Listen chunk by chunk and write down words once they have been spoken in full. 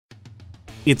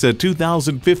It's a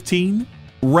 2015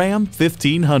 Ram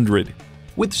 1500.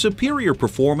 With superior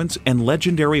performance and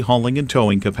legendary hauling and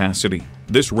towing capacity,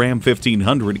 this Ram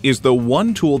 1500 is the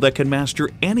one tool that can master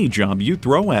any job you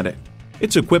throw at it.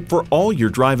 It's equipped for all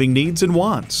your driving needs and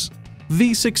wants.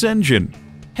 V6 engine,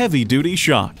 heavy-duty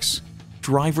shocks,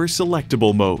 driver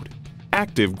selectable mode,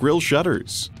 active grille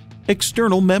shutters,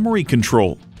 external memory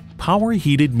control, power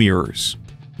heated mirrors,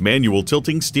 manual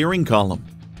tilting steering column,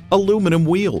 aluminum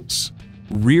wheels,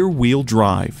 rear wheel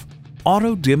drive,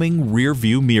 auto dimming rear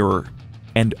view mirror,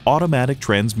 and automatic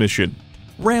transmission.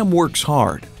 Ram works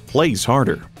hard, plays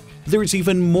harder. There's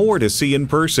even more to see in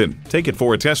person. Take it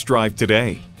for a test drive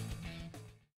today.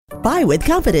 Buy with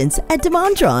confidence at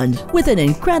DeMontrond. With an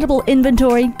incredible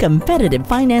inventory, competitive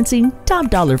financing, top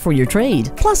dollar for your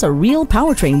trade, plus a real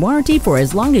powertrain warranty for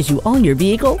as long as you own your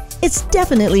vehicle, it's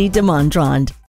definitely DeMontrond.